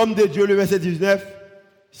 et l'homme de Dieu, le verset 19,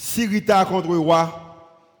 s'irrita contre le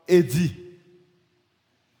roi et dit,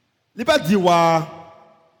 il n'a pas dit roi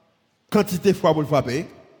quantité de fois pour le frapper.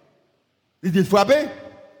 Il dit frapper.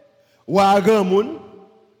 Roi grand monde,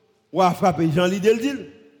 roi frapper, Jean l'idée le dit.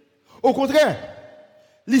 Au contraire,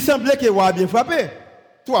 il semblait que roi a bien frappé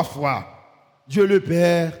 3 fois. Dieu le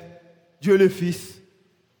Père, Dieu le Fils,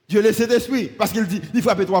 Dieu le Saint-Esprit. Parce qu'il dit, il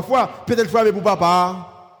frappait 3 fois. Peut-être frapper pour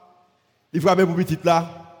papa, il frappait pour petit là,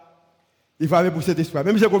 il frappait pour cet esprit.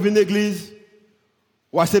 Même si vous venez à l'église,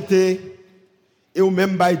 vous acceptez, et vous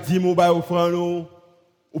même dit, vous offrande,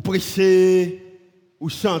 vous prêchez, ou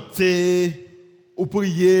chanter, ou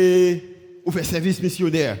prier, ou faire service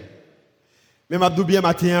missionnaire. Mais m'a dit bien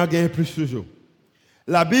matin, gagne plus toujours.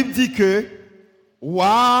 La Bible dit que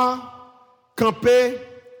roi campé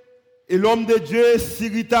et l'homme de Dieu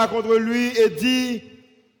s'irrita contre lui et dit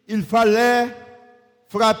il fallait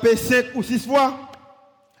frapper 5 ou 6 fois.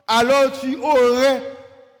 Alors tu aurais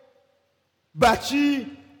battu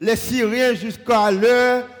les Syriens jusqu'à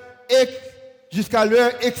leur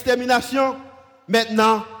extermination.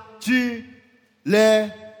 Maintenant, tu les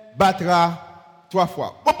battras 3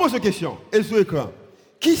 fois. On pose une question, et sur l'écran.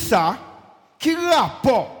 Qui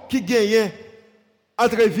rapport qui gagne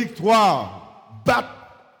entre victoire, battre,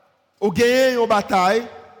 ou gagner une bataille,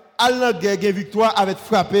 à la guerre, gagner victoire avec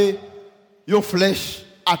frapper une flèche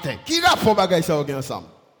à terre? Qui rapport bagaille ça ensemble?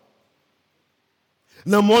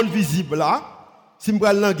 Dans le monde visible là, si je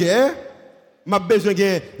prends la guerre, je besoin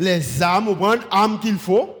de les armes, armes qu'il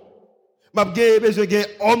faut. Je besoin de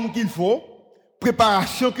hommes qu'il faut,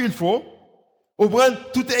 préparation qu'il faut,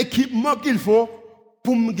 tout équipement qu'il faut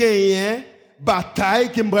pour me gagner bataille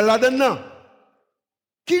qui me prend là-dedans.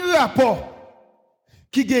 Qui rapport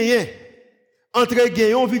qui gagne entre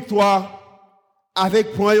gagner une victoire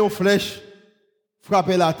avec prendre une flèche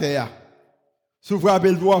frapper la terre? Si vous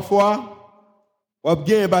frappez 3 fois, on va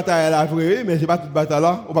gagner une bataille là, vrai, mais ce n'est pas toute bataille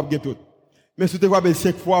là, on va gagner tout. Mais si vous frappez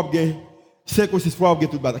 5 fois, vous gagnez 5 ou 6 fois, vous gagnez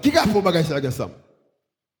toute bataille. Qui a fait bagaille ça ensemble?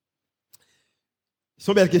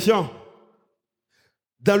 C'est une belle question.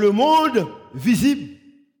 Dans le monde visible,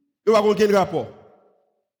 il n'y a aucun rapport.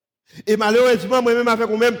 Et malheureusement, moi-même, avec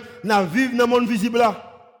vous-même, nous vivons dans le monde visible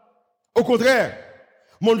là. Au contraire,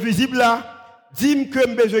 le monde visible là, dit que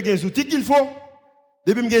j'ai besoin des outils qu'il faut.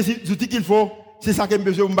 Depuis que j'ai des outils qu'il faut, c'est ça que j'ai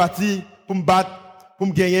besoin pour me battre, pour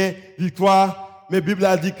me gagner victoire. Mais la Bible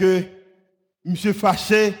a dit que je suis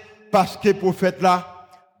fâché parce que le prophète là,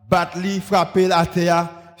 battre, frapper la terre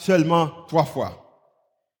seulement 3 fois.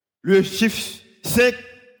 Le chiffre 5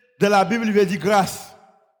 de la Bible veut dire grâce.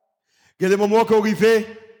 Il y a des moments qu'on arrive,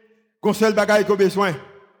 qu'on seul bagaille qu'on a besoin.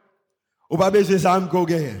 On n'a pas besoin d'armes qu'on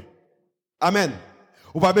gagne. Amen.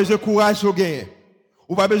 On n'a pas besoin de courage qu'on gagne.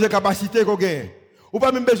 On n'a pas besoin de capacité qu'on gagne. On n'a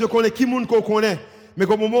pas même besoin de connaître qui monde qu'on connaît. Mais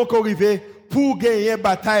au moment qu'on arrive, pour gagner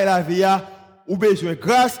bataille la vie, on a besoin de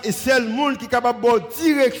grâce. Et c'est le monde qui est capable de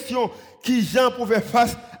direction qui Jean pour faire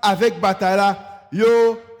face avec bataille là.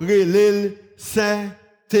 Yo relève Saint-Esprit,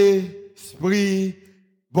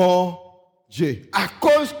 bon Dieu. À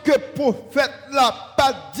cause que le prophète là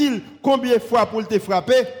pas dit combien de fois pour te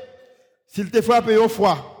frapper, s'il te frappe une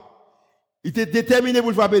fois, il était déterminé pour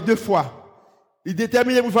le frapper 2 fois. Il est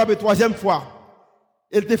déterminé pour le frapper 3e fois.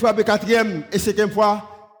 Il te frappe 4e et 5e fois.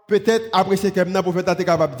 Peut-être après 5e, le prophète était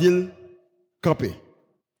capable de dire camper.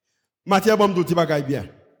 Matthieu bon dit bagaille bien.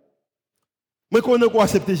 Moi connais qu'on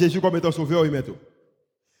accepter Jésus comme étant sauveur et maître.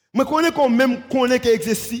 Moi connais qu'on même connaît qu'il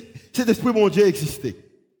existe, cet esprit bon Dieu existait.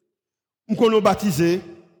 Nous connaissons baptisé,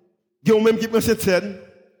 il y a même qui prend cette scène,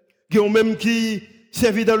 il y a même qui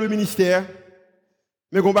servi dans le ministère.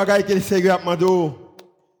 Mais qu'on bagaille que le Seigneur a demandé,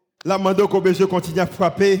 la demandé qu'on besoin continuer à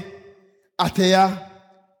frapper à terre,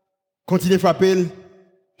 continuer à frapper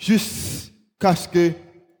jusqu'à ce que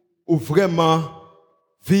ou vraiment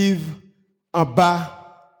vive en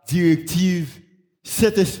bas directive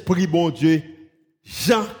cet esprit bon Dieu,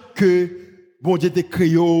 Jean que bon Dieu te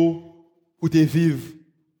créé pour te vivre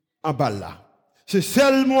en bas là. C'est le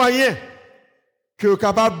seul moyen que vous êtes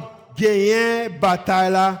capable de gagner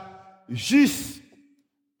bataille là juste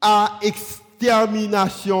à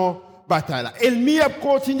extermination bataille là. Ennemi a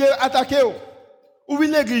continué à attaquer. Ou bien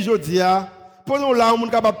l'église aujourd'hui, pendant là, on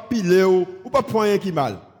est capable de piler ou pas prendre rien qui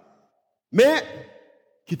mal. Mais,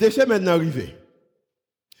 quittez ce maintenant arrivé.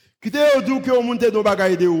 Quittez au doux que vous montez dans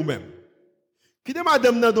bagaille de vous-même. Quittez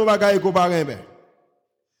madame dans ton bagaille qu'on parle mais.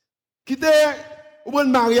 Quittez ou prendre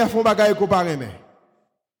mari à fond bagaille qu'on parle mais.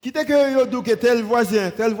 Quittez que vous doux que tel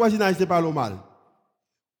voisinage c'est pas le mal.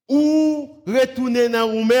 Ou retourner dans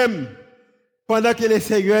vous-même pendant que le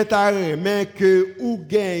Seigneur t'a remis que ou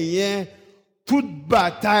gagnez toute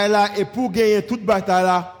bataille là et pour gagner toute bataille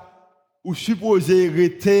là ou supposé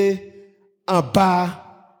rester en bas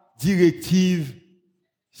directive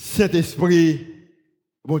Saint-Esprit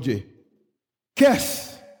bon Dieu.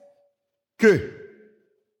 Qu'est-ce que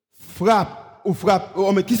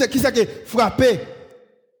qui c'est que frapper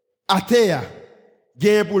à terre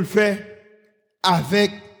gagner pour le faire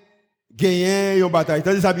avec gagner une bataille.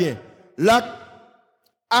 Tenez ça bien. Là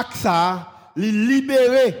ça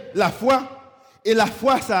libérer la foi et la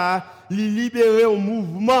foi ça libérer un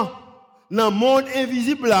mouvement dans le monde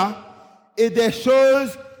invisible là et des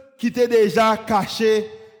choses qui étaient déjà cachées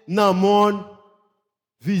dans le monde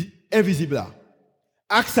invisible là.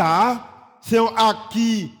 Acte ça, c'est un acte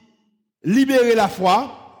qui libère la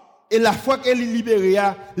foi. Et la foi qu'elle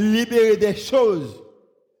libère, libérer des choses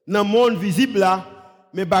dans le monde visible là,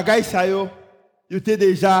 mais bagaille ça yo, il était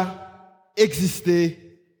déjà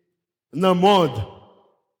existé dans le monde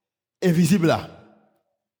invisible là.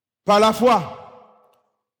 Par la foi,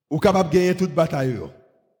 vous êtes capable de gagner toute bataille.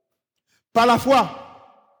 Par la foi,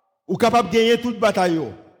 vous êtes capable de gagner toute bataille.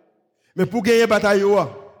 Mais pour gagner bataille, vous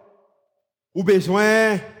avez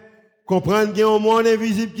besoin de comprendre qu'il y a un monde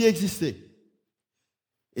invisible qui existe.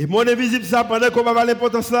 Et le monde invisible, ça, pendant qu'on va avoir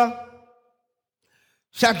l'importance là,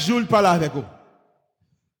 chaque jour, je parle avec vous.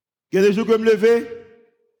 Il y a des jours que je me lève,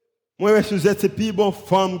 moi, je suis c'est plus bonne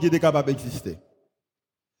femme qui est capable d'exister.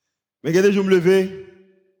 Mais il y a des jours que je me lève,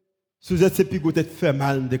 si c'est plus peut-être fait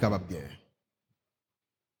mal, je suis capable de gagner.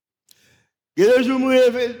 Il y a des jours que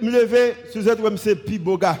je me lève, si c'est plus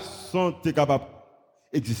beau garçon, tu es capable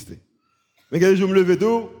d'exister. Mais il y a des jours que je me lève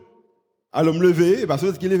tout, alors me lever, parce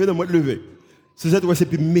que ce qui est levé dans moi de lever. Si c'est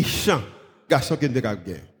plus méchant garçon qui ne peut pas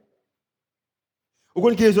gagner. Vous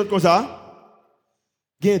connaissez les autres comme ça?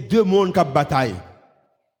 Il y a deux mondes qui bataillent.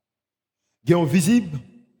 Il y a un visible,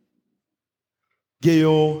 il y a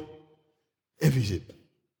un invisible.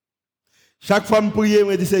 Chaque fois que je prie, je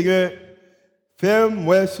me dis, Seigneur,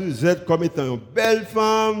 fais-moi Suzette comme étant une belle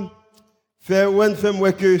femme,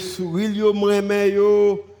 fais-moi que sourire,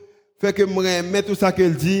 fais que je remette tout ça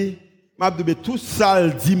qu'elle dit, tout ça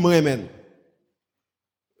elle dit, je remette.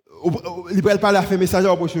 Il va parler à faire message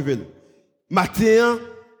au cheveux. Matin,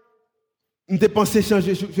 je pensé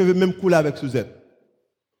changer cheveux même couleur avec Suzette.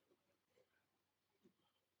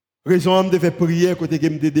 Raison, je devais prier côté que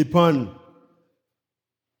je dépend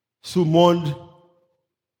sur le monde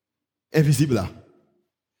invisible là.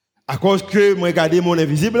 À cause que je regarde mon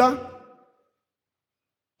invisible là,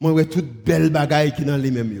 je vois toutes belles bagailles qui dans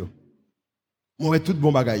les mêmes yo. Je vois toutes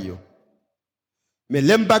bonnes bagailles yo. Mais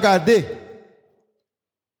l'aime pas regarder,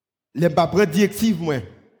 l'aime pas prendre directive moi.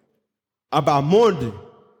 En bas monde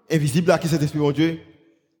invisible là qui c'est esprit mon Dieu.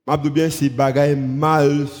 M'a dit bien si bagaille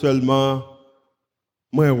mal seulement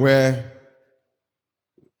moi ouais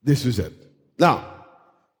des Suzette. Là,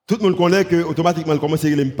 tout le monde connaît que automatiquement commence à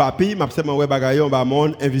dire les papi, m'a seulement ouais bagaille en bas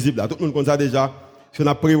monde invisible là. Tout le monde connaît ça déjà. Si on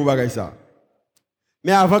a pris pour bagaille ça.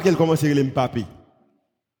 Mais avant qu'elle commence à dire les papi,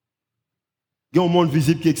 il y a un monde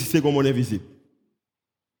visible qui existe comme un monde invisible.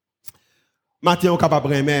 Maintenant on est capable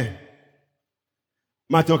de aimer.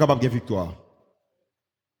 Maintenant on est capable de victoire.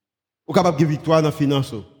 On est capable de victoire dans la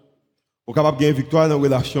finance. On est capable de victoire dans la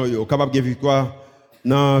relation. On est capable de victoire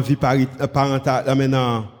dans la vie parentale,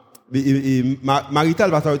 maritale,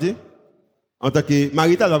 va dire? En tant que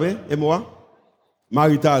marital, et moi?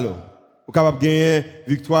 Marital. On est capable de gagner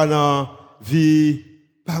victoire dans la vie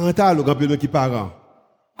parentale, au grand peu qui parents.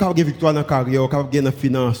 On est capable de gagner victoire dans la carrière, on est capable de gagner dans la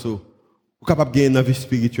finance, on est capable de gagner dans la vie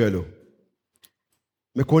spirituelle.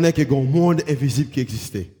 Mais connaît qu'il y a un monde invisible qui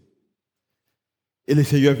existait. Et le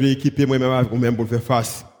Seigneur veut équiper moi-même avec vous-même pour faire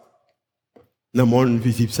face dans le monde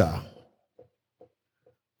visible ça.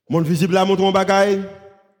 Le monde visible là montre un bagaille,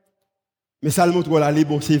 mais ça le montre là,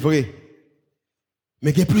 bon, c'est vrai.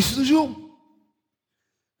 Mais il y a plus toujours.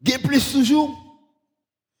 Il y a plus toujours.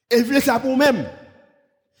 Elle veut ça pour vous-même.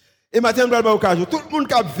 Et maintenant, tout le monde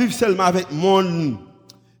qui vit seulement avec le monde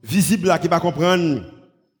visible là, qui va comprendre le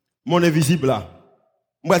monde invisible là.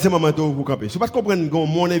 Moi, c'est moment pour camper. Si vous ne comprenez pas le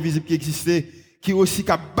monde invisible qui existait, qui aussi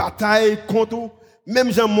a bataille contre,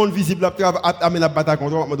 même dans le monde visible, a amené la bataille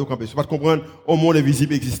contre, vous ne camper. Si vous ne comprenez pas le monde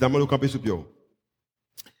invisible qui existe, vous camper sur pied.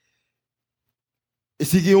 Et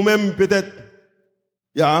si vous même peut-être,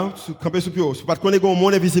 camper sur pied, si vous ne connaissez pas le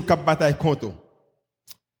monde invisible qui a bataille contre,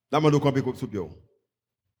 là, vous camper sur pied.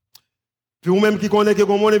 Puis vous-même qui connaissez le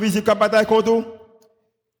monde invisible qui a bataille contre,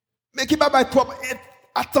 mais qui va trop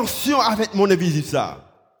attention avec mon invisible ça.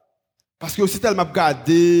 Parce que aussi tellement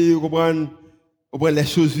regarder, vous comprenez les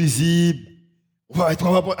choses visibles.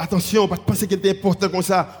 Attention, pas penser qu'il est important comme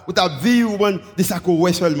ça. Ou ta vie, ou de ça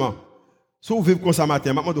qu'on seulement. Si vous vivez comme ça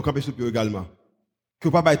matin, maintenant vous camper sur pied également. Que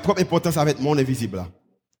vous pas trop importance avec mon invisible là.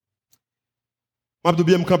 Je vais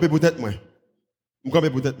bien me camper peut-être moi.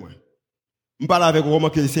 Je parle avec vous,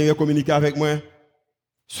 que le Seigneur communique avec moi.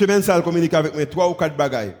 Semaine ça, il communique avec moi 3 ou 4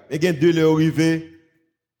 bagailles. Et il y a 2 heures arrivées,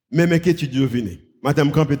 même inquiétude de venir. Maintenant,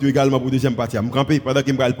 je campe également pour la deuxième partie. Je campe pendant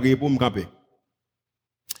que je vais prier pour me camper.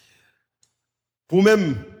 Pour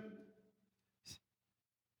même,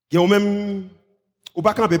 ou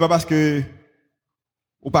pas camper, pas parce que,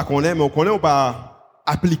 ou pas connaît, mais on connaît, ou pas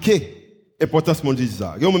appliquer l'importance de mon Dieu.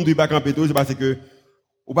 Il y a même qui pas camper tout, c'est parce que,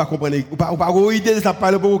 ou pas comprendre, ou pas idée de ça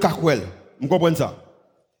parler pour vous, vous comprenez ça?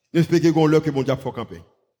 J'explique qu'on l'heure que mon Dieu faut camper.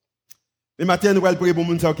 Et maintenant, nous allons prier pour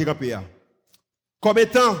les gens qui campent. Comme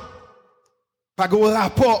étant, pas de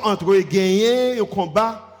rapport entre gagner un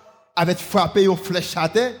combat avec frapper une flèche à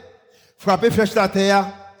terre. Frapper une flèche à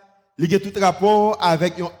terre, il y a tout rapport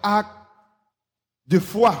avec un acte de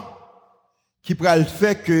foi qui peut le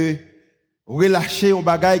faire que relâcher un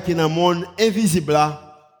bagage qui est dans le monde invisible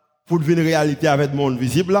là pour devenir réalité avec le monde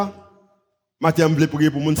visible là. Maintenant, je veux prier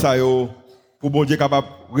pour les gens pour bon Dieu capable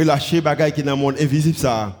de relâcher les bagage qui est dans le monde invisible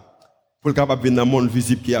ça pour capable de venir dans le monde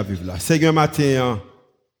visible qui a vivre là. Seigneur, matin,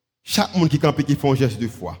 chaque monde qui campe qui fait un geste de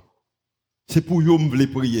foi, c'est pour eux que je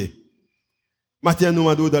veux prier. Matin, nous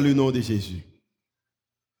demandons dans le nom de Jésus.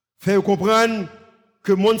 Faites comprendre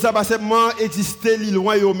que le monde ça pas seulement exister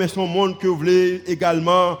loin, mais son monde que vous voulez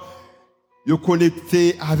également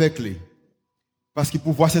connecter avec lui. Parce qu'il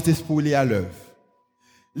peut voir cet esprit à l'œuvre.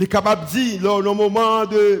 Il est capable de dire, lors d'un moment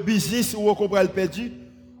de business où on comprend le perdu,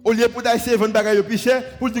 au lieu pour essayer de vendre des choses plus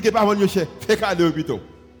cher, pour dire que pas vendre cher, faites cadeau plutôt.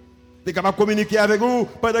 Il est capable de communiquer avec vous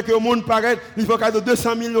pendant que le monde paraît, il faut cadeau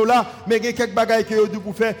 $200,000, mais il y a quelques bagages que vous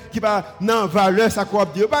pour faire qui va non valeur, ça quoi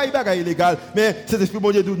dire, bah il bagaille illégal, mais cet esprit bon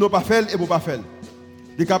Dieu dit non pas faire et vous pas faire.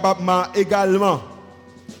 Il est capable également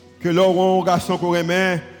que l'on garçon qu'on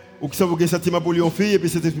remet ou que ça vous avez sentiment pour lui une fille et puis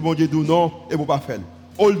cet esprit bon Dieu dit non et vous pas faire.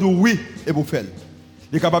 On dit oui et vous faire.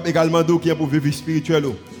 Il est capable également de dire pour vivre vie spirituelle.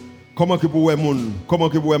 Comment que vous voyez monde, comment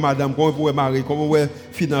que vous voyez madame, comment vous voyez mari, comment vous voyez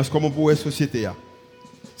finance, comment vous voyez société.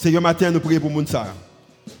 Seigneur, matin, nous prions pour moun ça.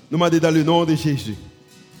 Nous demandons dans le nom de Jésus.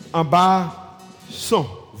 En bas, sans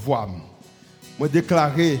voix. Moi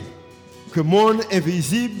déclarer que le monde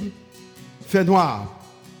invisible fait noir.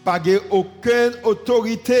 Pas aucune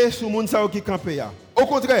autorité sur le monde qui campe. Au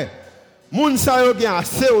contraire, le monde a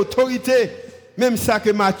assez d'autorité. Même ça que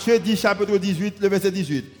Matthieu dit, chapitre 18, le verset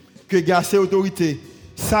 18. Que il y a assez d'autorité.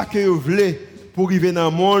 Ça que vous voulez pour arriver dans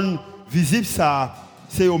le monde visible, ça,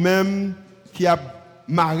 c'est eux-mêmes qui a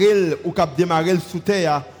marel ou cap démarrer sous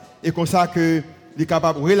terre et comme ça que les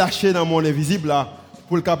capable relâcher dans le monde invisible là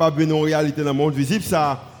pour le capable venir en réalité dans le monde visible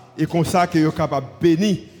ça et comme ça que est capable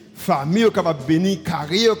bénir famille est capable bénir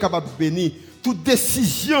carrière est capable bénir toute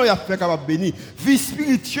décision est fait capable bénir vie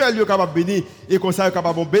spirituelle est capable bénir et comme ça est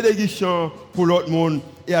capable une bénédiction pour l'autre monde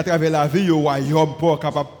et à travers la vie au royaume pour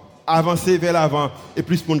capable avancer vers l'avant et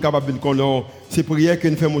plus monde capable de c'est prière que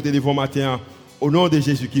nous faisons monter devant matin au nom de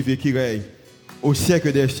Jésus qui vit qui règne au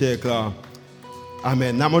siècle des siècles.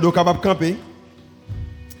 Amen. Nous sommes capables de camper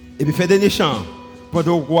et puis faire des chants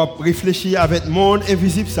pendant qu'on réfléchir avec le monde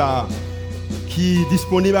invisible ça, qui est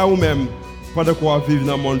disponible à vous-même pendant qu'on vit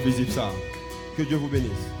dans le monde visible ça. Que Dieu vous bénisse.